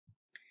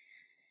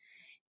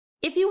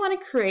If you want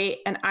to create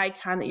an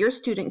icon that your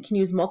student can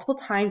use multiple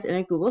times in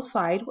a Google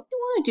slide, what you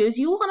want to do is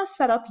you want to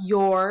set up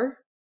your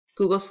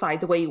Google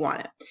slide the way you want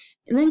it.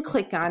 And then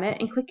click on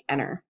it and click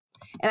enter.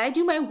 And I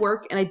do my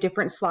work in a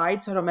different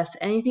slide so I don't mess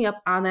anything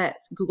up on that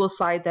Google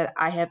slide that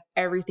I have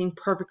everything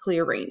perfectly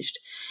arranged.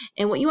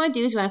 And what you want to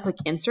do is you want to click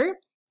insert,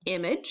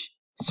 image,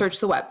 search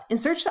the web, and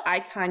search the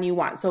icon you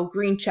want. So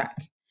green check.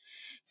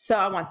 So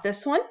I want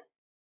this one.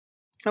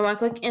 I want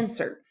to click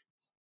insert.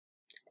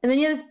 And then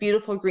you have this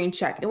beautiful green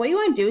check. And what you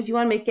want to do is you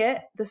want to make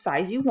it the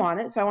size you want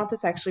it. So I want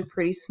this actually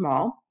pretty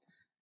small.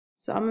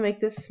 So I'm going to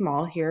make this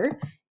small here.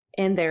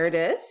 And there it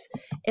is.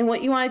 And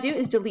what you want to do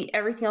is delete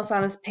everything else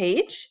on this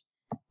page.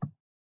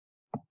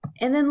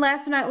 And then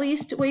last but not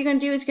least, what you're going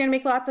to do is you're going to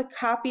make lots of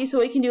copies. So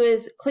what you can do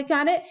is click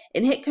on it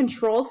and hit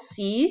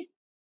Control-C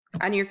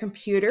on your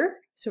computer,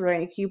 so right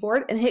on your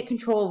keyboard, and hit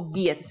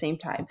Control-V at the same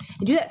time.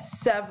 And do that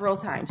several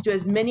times. Do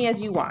as many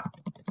as you want.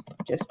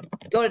 Just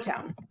go to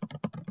town.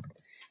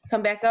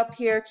 Come back up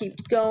here,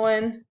 keep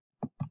going.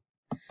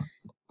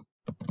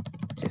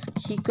 Just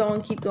keep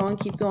going, keep going,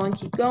 keep going,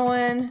 keep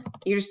going.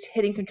 You're just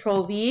hitting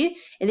Control-V,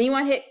 and then you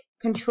want to hit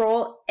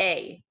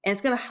Control-A, and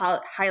it's going to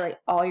highlight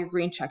all your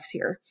green checks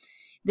here.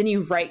 Then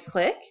you right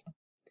click,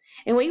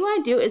 and what you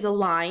want to do is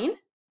align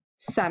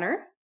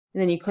center,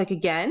 and then you click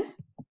again,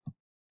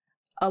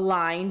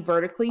 align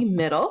vertically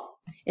middle,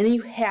 and then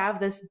you have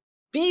this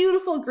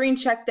beautiful green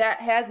check that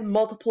has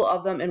multiple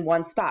of them in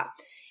one spot.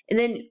 And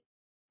then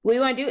what you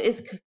want to do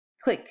is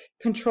click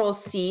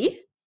Control-C,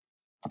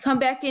 come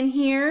back in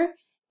here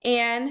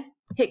and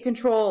hit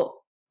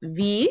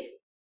Control-V,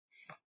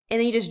 and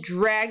then you just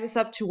drag this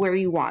up to where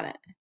you want it.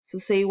 So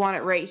say you want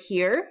it right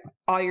here,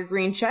 all your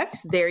green checks,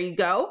 there you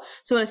go.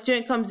 So when a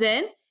student comes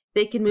in,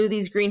 they can move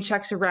these green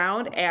checks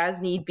around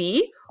as need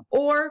be,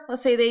 or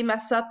let's say they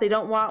mess up, they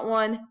don't want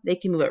one, they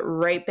can move it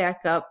right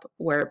back up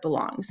where it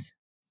belongs.